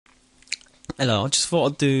Hello, I just thought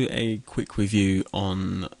I'd do a quick review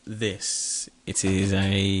on this. It is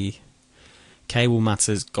a Cable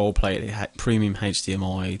Matters gold-plated premium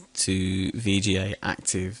HDMI to VGA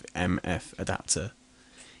active MF adapter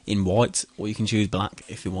in white, or you can choose black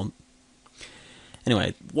if you want.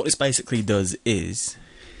 Anyway, what this basically does is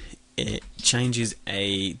it changes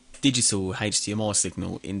a digital HDMI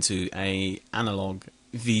signal into a analog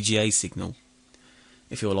VGA signal.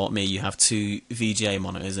 If you're like me, you have two VGA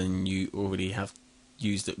monitors and you already have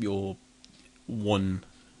used up your one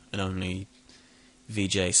and only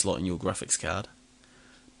VGA slot in your graphics card,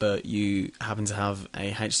 but you happen to have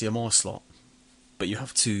a HDMI slot, but you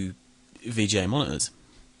have two VGA monitors.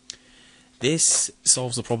 This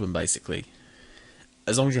solves the problem basically.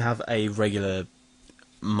 As long as you have a regular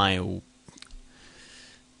male,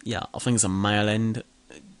 I think it's a male end,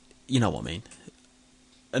 you know what I mean.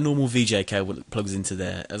 A normal VGA cable that plugs into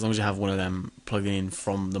there, as long as you have one of them plugging in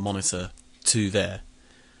from the monitor to there,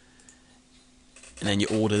 and then you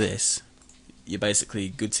order this, you're basically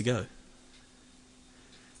good to go.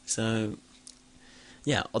 So,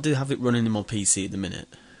 yeah, I do have it running in my PC at the minute.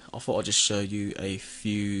 I thought I'd just show you a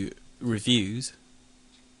few reviews.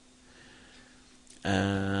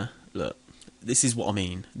 Look, this is what I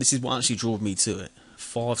mean. This is what actually drew me to it.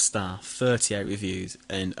 5-star, 38 reviews,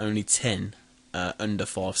 and only 10 under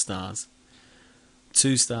 5 stars.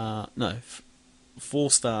 2-star, no,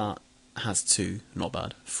 4-star has 2, not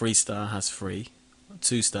bad. 3-star has 3,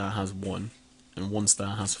 2-star has 1, and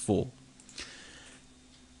 1-star has 4.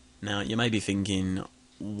 Now you may be thinking,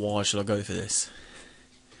 why should I go for this?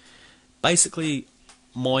 Basically,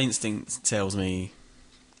 my instinct tells me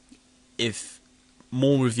if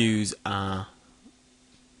more reviews are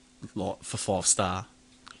like for 5-star,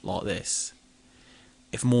 like this,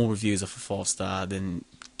 if more reviews are for 5-star, then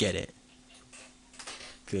get it,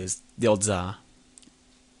 because the odds are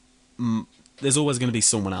there's always going to be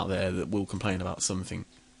someone out there that will complain about something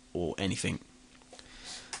or anything.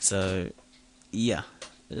 So yeah,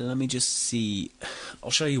 let me just see.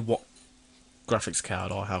 I'll show you what graphics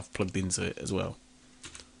card I have plugged into it as well.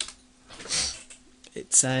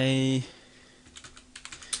 It's a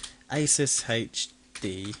Asus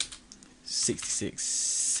HD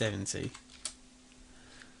 6670.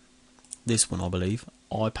 This one, I believe.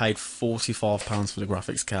 I paid £45 for the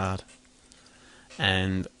graphics card,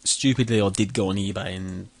 and stupidly I did go on eBay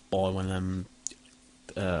and buy one of them,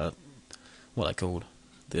 what are they called?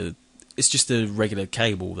 It's just a regular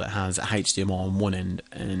cable that has a HDMI on one end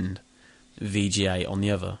and VGA on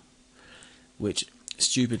the other, which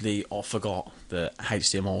stupidly I forgot that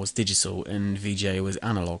HDMI was digital and VGA was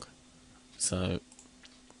analog. So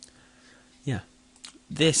yeah,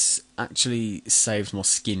 this actually saves my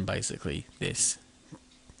skin basically, this.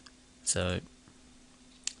 So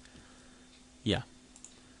yeah,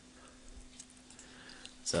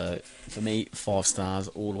 so for me, 5 stars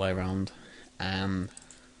all the way around, and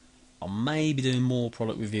I may be doing more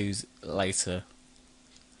product reviews later.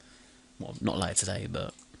 Well, not later today,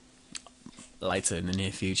 but later in the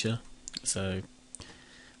near future. So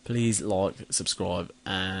please like, subscribe,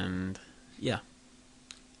 and yeah,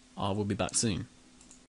 I will be back soon.